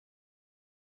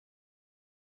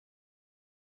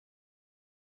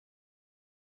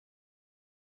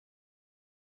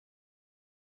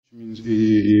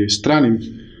i stranim,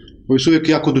 koji su uvijek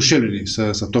jako oduševljeni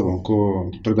sa tobom,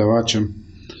 ko predavačem.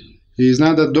 I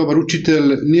znam da dobar učitelj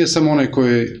nije samo onaj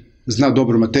koji zna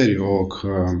dobru materiju ovog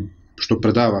što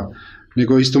predava,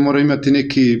 nego isto mora imati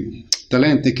neki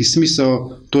talent, neki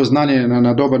smisao, to znanje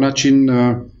na dobar način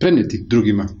prenijeti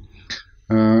drugima.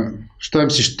 Šta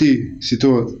misliš ti, si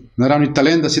to naravni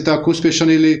talent da si tako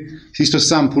uspješan ili si isto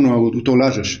sam puno u to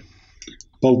ulažeš?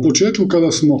 Pa u početku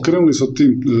kada smo krenuli sa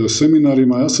tim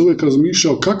seminarima, ja sam uvijek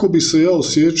razmišljao kako bi se ja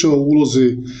osjećao u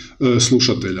ulozi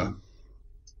slušatelja.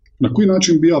 Na koji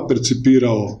način bi ja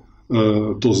percipirao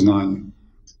to znanje?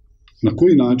 Na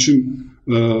koji način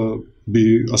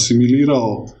bi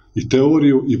asimilirao i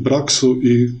teoriju i praksu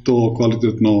i to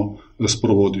kvalitetno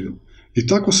sprovodio? I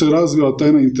tako se razvila ta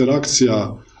jedna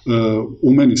interakcija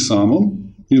u meni samom,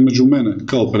 između mene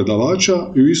kao predavača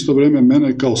i u isto vrijeme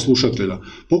mene kao slušatelja.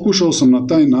 Pokušao sam na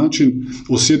taj način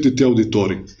osjetiti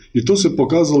auditorij i to se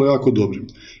pokazalo jako dobrim.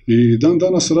 I dan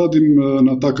danas radim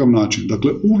na takav način.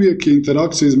 Dakle, uvijek je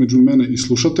interakcija između mene i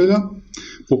slušatelja,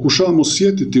 pokušavam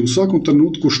osjetiti u svakom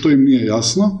trenutku što im nije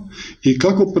jasno i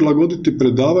kako prilagoditi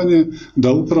predavanje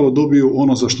da upravo dobiju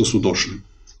ono za što su došli.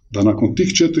 Da nakon tih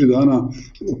 4 dana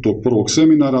tog prvog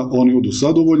seminara oni odu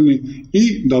zadovoljni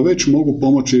i da već mogu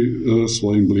pomoći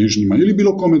svojim bližnjima ili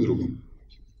bilo kome drugom.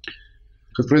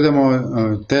 Kad pogledamo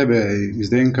tebe i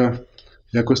Zdenka,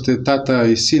 ako ste tata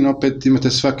i sin, opet imate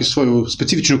svaki svoju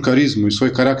specifičnu karizmu i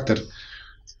svoj karakter.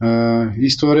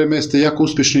 Isto vrijeme ste jako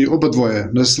uspješni oba dvoje,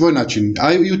 na svoj način,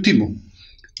 a i u timu.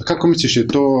 A kako misliš, je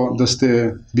to da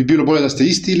bi bilo bolje da ste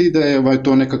isti ili da je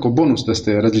to nekako bonus da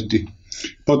ste različiti?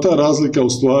 Pa ta razlika u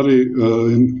stvari,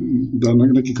 da na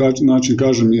neki način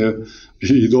kažem, je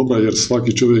i dobra jer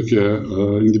svaki čovjek je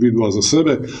individua za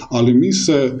sebe, ali mi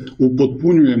se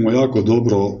upotpunjujemo jako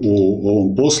dobro u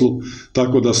ovom poslu,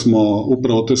 tako da smo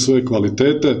upravo te svoje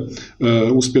kvalitete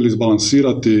uspjeli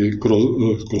izbalansirati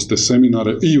kroz te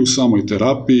seminare i u samoj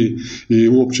terapiji i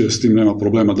uopće s tim nema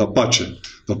problema, da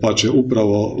pače,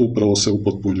 upravo se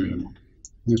upotpunjujemo.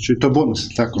 Znači, to je bonus,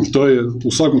 tako? To je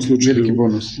u svakom slučaju veliki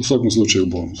bonus. U svakom slučaju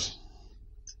bonus.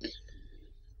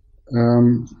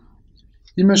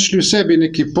 Imaš li u sebi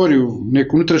neki poriv,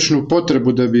 neku unutrašnju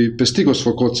potrebu da bi prestigao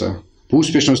svog oca po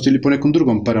uspješnosti ili po nekom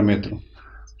drugom parametru,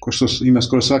 ko što ima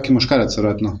skoro svaki muškarac,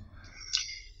 vjerojatno?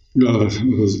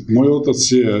 Moj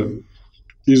otac je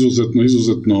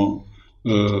izuzetno,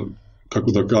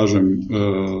 kako da kažem,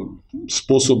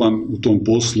 sposoban u tom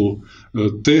poslu,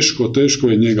 teško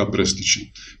je njega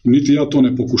prestići. Niti ja to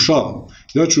ne pokušavam.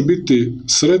 Ja ću biti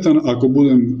sretan ako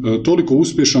budem toliko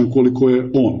uspješan koliko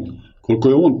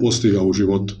je on postigao u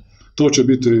životu. To će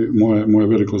biti moje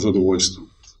veliko zadovoljstvo.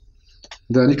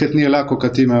 Da, nikad nije lako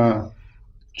kad ima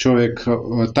čovjek,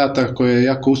 tata koji je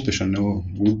jako uspješan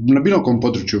na bilo kom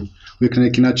području. Uvijek na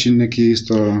neki način neki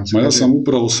isto... Ja sam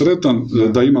upravo sretan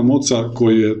da imam oca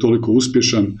koji je toliko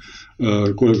uspješan,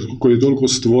 koji je toliko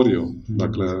stvorio,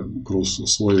 dakle, kroz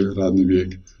svoj radni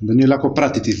vijek. Da nije lako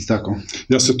pratiti, tako?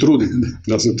 Ja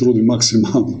se trudim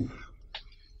maksimalno.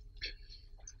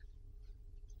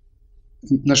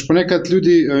 Znaš, ponekad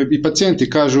ljudi i pacijenti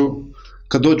kažu,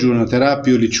 kad dođu na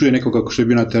terapiju ili čuje nekoga što je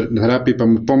bio na terapiji pa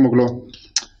mu pomoglo,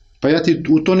 pa ja ti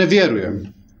u to ne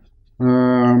vjerujem.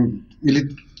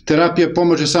 Ili terapija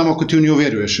pomože samo ako ti u nju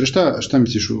vjeruješ. Šta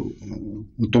misliš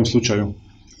u tom slučaju?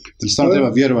 Da li samo treba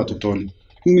vjerovati u to?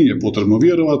 Nije potrebno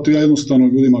vjerovati, ja jednostavno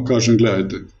ljudima kažem,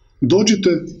 gledajte, dođite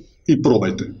i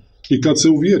probajte. I kad se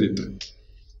uvjerite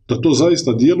da to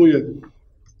zaista djeluje,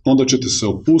 onda ćete se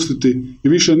opustiti i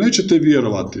više nećete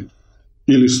vjerovati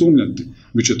ili sumnjati.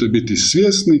 Vi ćete biti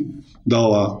svjesni da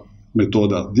ova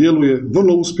metoda djeluje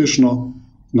vrlo uspješno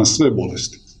na sve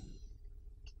bolesti.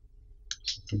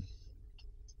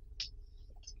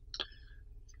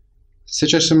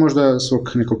 Sjećaš se možda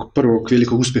svog nekog prvog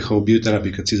velikog uspjeha u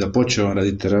bioterapiji kad si započeo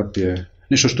raditi terapije?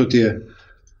 Nešto što ti je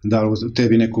dalo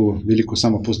tebi neku veliko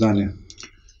samopouzdanje?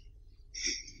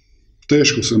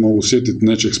 Teško se mogu sjetiti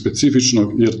nečeg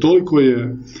specifičnog, jer toliko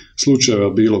je slučajeva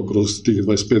bilo kroz tih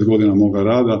 25 godina moga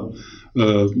rada,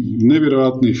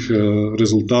 nevjerojatnih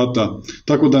rezultata,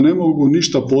 tako da ne mogu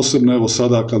ništa posebno, evo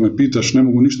sada kad me pitaš, ne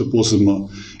mogu ništa posebno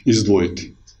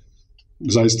izdvojiti.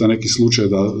 Zaista neki slučaj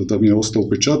da mi je ostao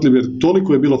upečatljiv, jer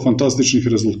toliko je bilo fantastičnih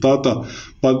rezultata,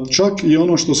 pa čak i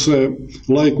ono što se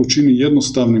laiku čini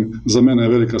jednostavnim, za mene je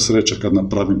velika sreća kad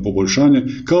napravim poboljšanje,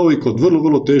 kao i kod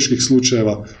vrlo kad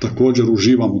slučajeva također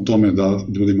uživam u tome da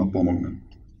ljudima pomognem.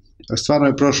 Stvarno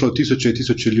je prošlo tisuće i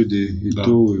tisuće ljudi i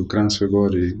tu, i u Kranjskoj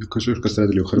gori, i kad ste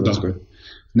radili u Hrvatskoj.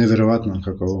 Nevjerovatno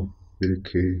kako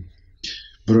veliki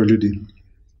broj ljudi.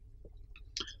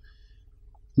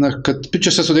 Kad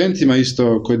pričaš sa studentima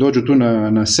isto koji dođu tu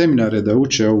na seminare da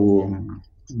uče ovu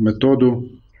metodu,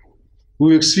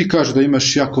 uvijek svi kažu da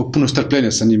imaš jako puno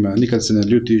strpljenja sa njima, nikad se ne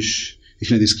ljutiš,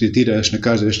 ih ne diskreditiraš, ne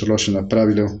kažeš nešto loše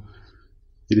napravilo,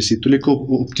 ili si toliko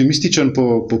optimističan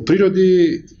po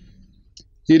prirodi,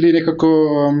 ili nekako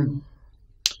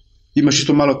imaš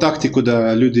isto malo taktiku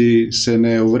da ljudi se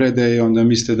ne uvrede i onda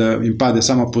misle da im pade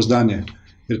samopouzdanje,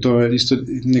 jer to je isto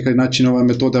nekaj način ova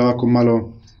metoda ovako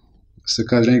malo, se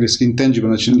kaže engleski intangible,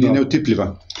 znači nije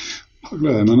neotipljiva.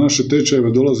 Gledaj, na naše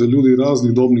tečajeve dolaze ljudi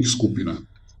raznih dobnih skupina.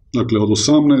 Dakle, od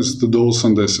 18 do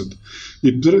 80.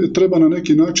 I treba na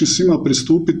neki način svima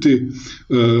pristupiti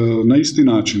na isti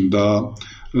način, da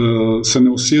se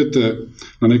ne osjete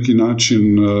na neki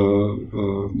način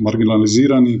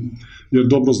marginalizirani, jer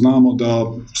dobro znamo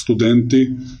da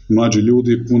studenti, mlađi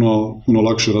ljudi puno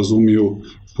lakše razumiju,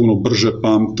 puno brže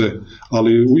pamte,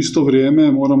 ali u isto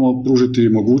vrijeme moramo pružiti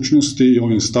mogućnosti i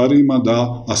ovim starijima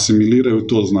da asimiliraju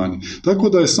to znanje. Tako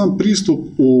da je sam pristup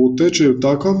u tečaju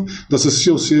takav da se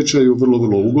svi osjećaju vrlo,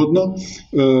 vrlo ugodno.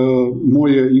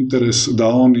 Moj je interes da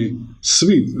oni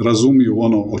svi razumiju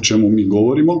ono o čemu mi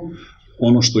govorimo,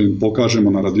 ono što im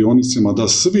pokažemo na radionicima, da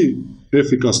svi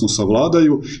efikasno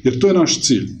savladaju, jer to je naš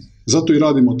cilj. Zato i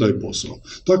radimo taj posao.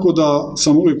 Tako da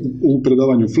sam uvijek u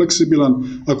predavanju fleksibilan.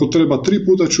 Ako treba 3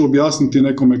 puta ću objasniti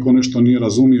nekome ko nešto nije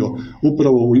razumio,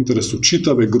 upravo u interesu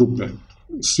čitave grupe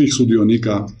svih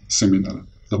sudionika seminara.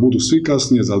 Da budu svi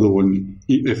kasnije zadovoljni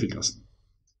i efikasni.